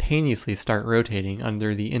spontaneously start rotating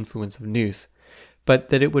under the influence of nous, but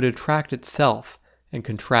that it would attract itself and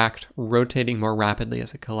contract, rotating more rapidly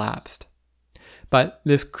as it collapsed. But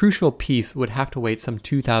this crucial piece would have to wait some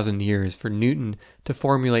 2,000 years for Newton to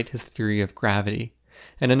formulate his theory of gravity,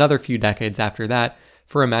 and another few decades after that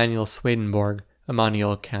for Emmanuel Swedenborg,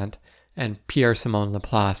 Immanuel Kant, and Pierre-Simon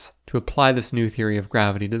Laplace to apply this new theory of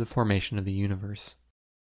gravity to the formation of the universe.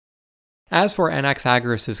 As for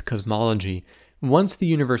Anaxagoras' cosmology, once the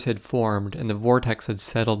universe had formed and the vortex had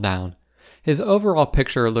settled down, his overall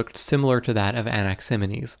picture looked similar to that of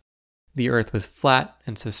Anaximenes. The earth was flat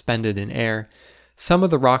and suspended in air. Some of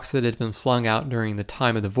the rocks that had been flung out during the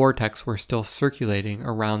time of the vortex were still circulating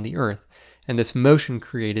around the earth, and this motion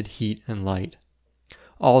created heat and light.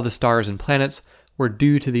 All the stars and planets were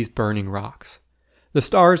due to these burning rocks. The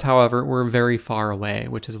stars, however, were very far away,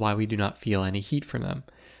 which is why we do not feel any heat from them.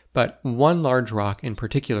 But one large rock in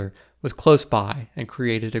particular was close by and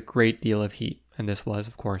created a great deal of heat, and this was,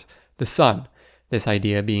 of course, the sun, this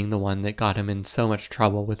idea being the one that got him in so much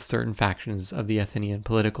trouble with certain factions of the Athenian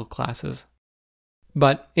political classes.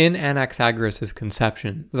 But in Anaxagoras'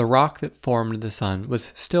 conception, the rock that formed the sun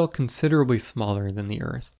was still considerably smaller than the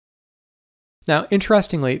earth. Now,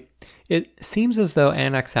 interestingly, it seems as though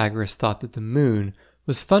Anaxagoras thought that the moon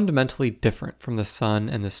was fundamentally different from the sun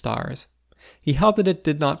and the stars. He held that it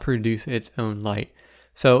did not produce its own light,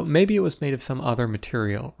 so maybe it was made of some other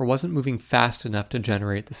material or wasn't moving fast enough to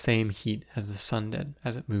generate the same heat as the sun did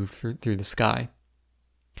as it moved through the sky.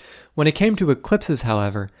 When it came to eclipses,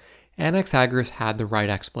 however, Anaxagoras had the right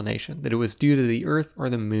explanation, that it was due to the Earth or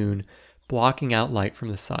the Moon blocking out light from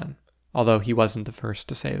the Sun, although he wasn't the first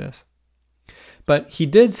to say this. But he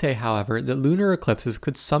did say, however, that lunar eclipses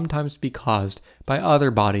could sometimes be caused by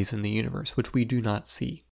other bodies in the universe, which we do not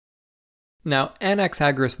see. Now,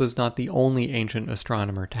 Anaxagoras was not the only ancient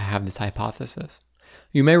astronomer to have this hypothesis.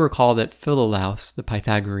 You may recall that Philolaus, the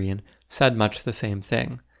Pythagorean, said much the same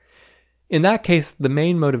thing. In that case, the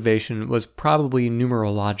main motivation was probably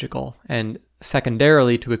numerological, and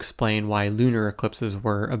secondarily to explain why lunar eclipses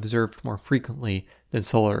were observed more frequently than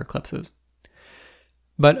solar eclipses.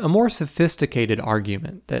 But a more sophisticated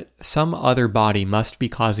argument that some other body must be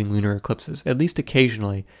causing lunar eclipses, at least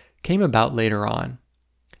occasionally, came about later on.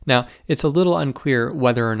 Now, it's a little unclear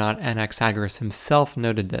whether or not Anaxagoras himself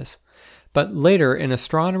noted this, but later an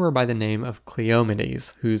astronomer by the name of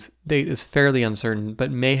Cleomedes, whose date is fairly uncertain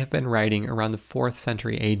but may have been writing around the 4th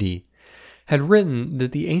century AD, had written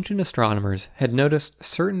that the ancient astronomers had noticed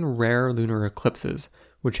certain rare lunar eclipses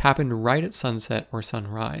which happened right at sunset or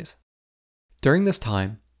sunrise. During this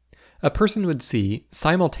time, a person would see,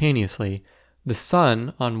 simultaneously, the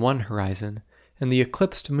sun on one horizon and the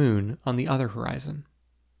eclipsed moon on the other horizon.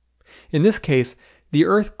 In this case, the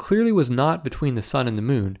Earth clearly was not between the sun and the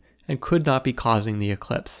moon and could not be causing the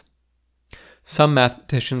eclipse. Some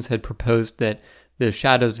mathematicians had proposed that the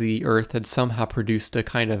shadows of the Earth had somehow produced a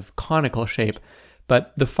kind of conical shape,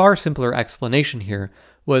 but the far simpler explanation here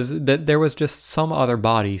was that there was just some other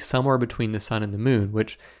body somewhere between the sun and the moon,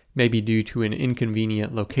 which, maybe due to an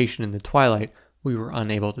inconvenient location in the twilight, we were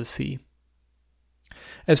unable to see.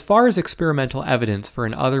 As far as experimental evidence for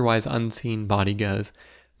an otherwise unseen body goes,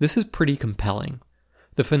 this is pretty compelling.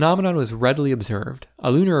 The phenomenon was readily observed.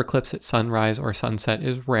 A lunar eclipse at sunrise or sunset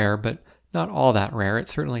is rare, but not all that rare. It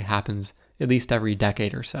certainly happens at least every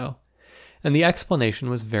decade or so. And the explanation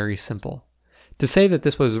was very simple. To say that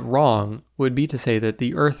this was wrong would be to say that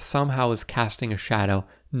the Earth somehow was casting a shadow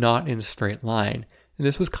not in a straight line, and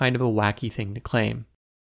this was kind of a wacky thing to claim.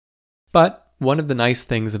 But one of the nice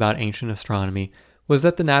things about ancient astronomy was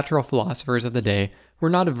that the natural philosophers of the day were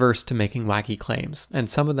not averse to making wacky claims, and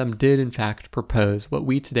some of them did in fact propose what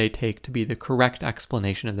we today take to be the correct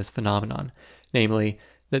explanation of this phenomenon, namely,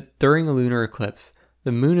 that during a lunar eclipse,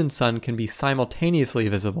 the moon and sun can be simultaneously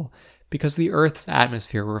visible because the Earth's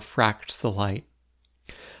atmosphere refracts the light.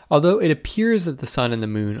 Although it appears that the sun and the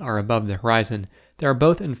moon are above the horizon, they are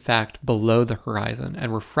both in fact below the horizon,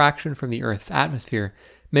 and refraction from the Earth's atmosphere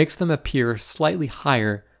makes them appear slightly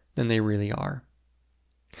higher than they really are.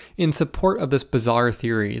 In support of this bizarre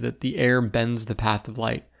theory that the air bends the path of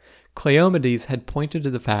light, Cleomedes had pointed to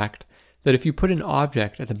the fact that if you put an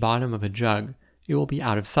object at the bottom of a jug, it will be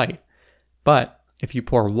out of sight. But if you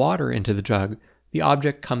pour water into the jug, the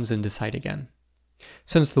object comes into sight again.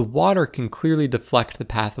 Since the water can clearly deflect the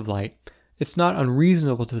path of light, it's not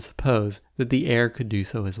unreasonable to suppose that the air could do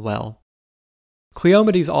so as well.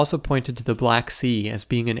 Cleomedes also pointed to the Black Sea as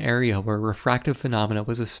being an area where refractive phenomena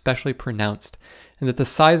was especially pronounced, and that the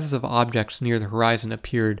sizes of objects near the horizon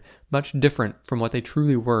appeared much different from what they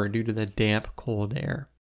truly were due to the damp, cold air.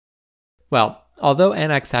 Well, although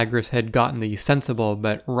Anaxagoras had gotten the sensible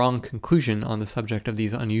but wrong conclusion on the subject of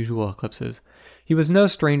these unusual eclipses, he was no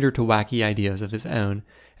stranger to wacky ideas of his own,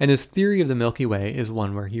 and his theory of the Milky Way is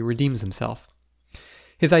one where he redeems himself.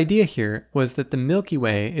 His idea here was that the Milky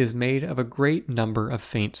Way is made of a great number of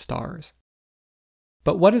faint stars.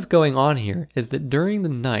 But what is going on here is that during the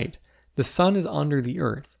night, the sun is under the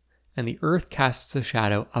Earth, and the Earth casts a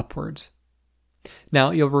shadow upwards.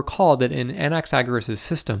 Now, you'll recall that in Anaxagoras'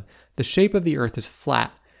 system, the shape of the Earth is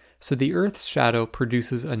flat, so the Earth's shadow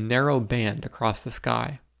produces a narrow band across the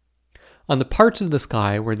sky. On the parts of the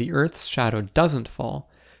sky where the Earth's shadow doesn't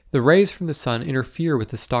fall, the rays from the sun interfere with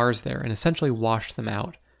the stars there and essentially wash them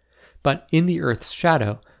out. But in the Earth's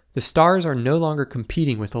shadow, the stars are no longer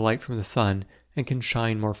competing with the light from the sun and can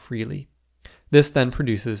shine more freely. This then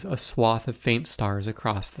produces a swath of faint stars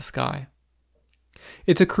across the sky.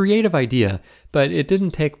 It's a creative idea, but it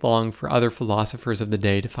didn't take long for other philosophers of the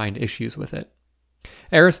day to find issues with it.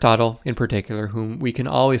 Aristotle, in particular, whom we can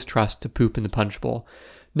always trust to poop in the punch bowl,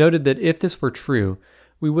 noted that if this were true,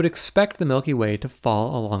 we would expect the Milky Way to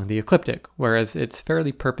fall along the ecliptic, whereas it's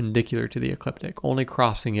fairly perpendicular to the ecliptic, only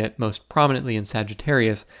crossing it most prominently in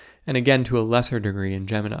Sagittarius, and again to a lesser degree in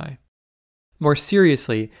Gemini. More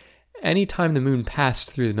seriously, any time the moon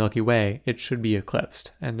passed through the Milky Way, it should be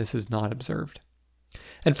eclipsed, and this is not observed.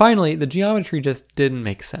 And finally, the geometry just didn't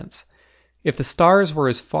make sense. If the stars were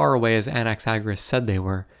as far away as Anaxagoras said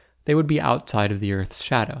they would be outside of the Earth's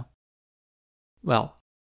shadow. Well,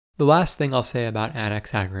 the last thing I'll say about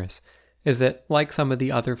Anaxagoras is that, like some of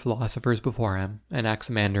the other philosophers before him, and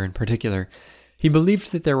Anaximander in particular, he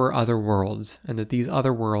believed that there were other worlds, and that these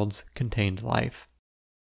other worlds contained life.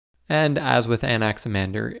 And as with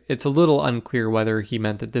Anaximander, it's a little unclear whether he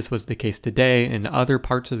meant that this was the case today in other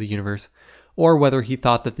parts of the universe, or whether he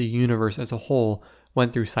thought that the universe as a whole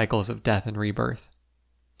went through cycles of death and rebirth.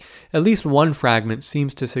 At least one fragment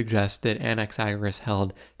seems to suggest that Anaxagoras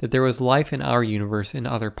held that there was life in our universe in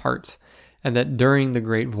other parts, and that during the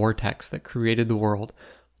great vortex that created the world,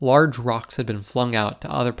 large rocks had been flung out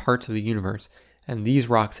to other parts of the universe, and these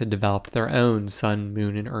rocks had developed their own sun,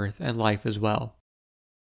 moon, and earth, and life as well.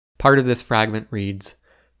 Part of this fragment reads,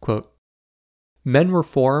 quote, "Men were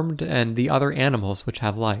formed, and the other animals which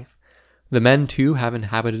have life. The men too have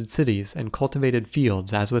inhabited cities and cultivated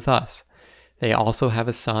fields as with us. They also have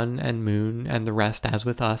a sun and moon and the rest as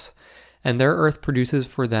with us, and their earth produces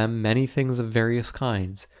for them many things of various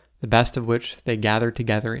kinds, the best of which they gather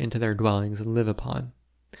together into their dwellings and live upon.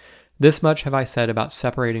 This much have I said about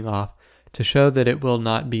separating off, to show that it will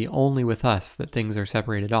not be only with us that things are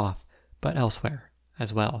separated off, but elsewhere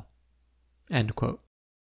as well." End quote.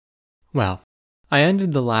 Well, I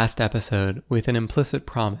ended the last episode with an implicit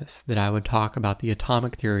promise that I would talk about the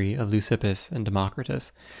atomic theory of Leucippus and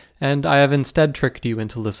Democritus, and I have instead tricked you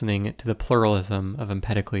into listening to the pluralism of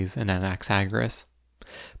Empedocles and Anaxagoras.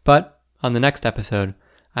 But on the next episode,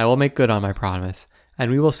 I will make good on my promise,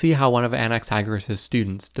 and we will see how one of Anaxagoras'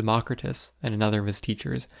 students, Democritus, and another of his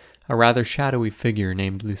teachers, a rather shadowy figure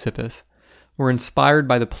named Leucippus, were inspired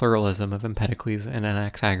by the pluralism of Empedocles and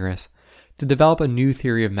Anaxagoras to develop a new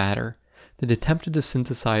theory of matter that attempted to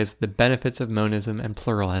synthesize the benefits of monism and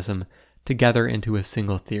pluralism together into a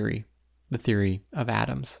single theory, the theory of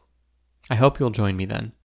atoms. I hope you'll join me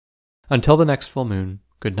then. Until the next full moon,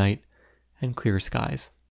 good night and clear skies.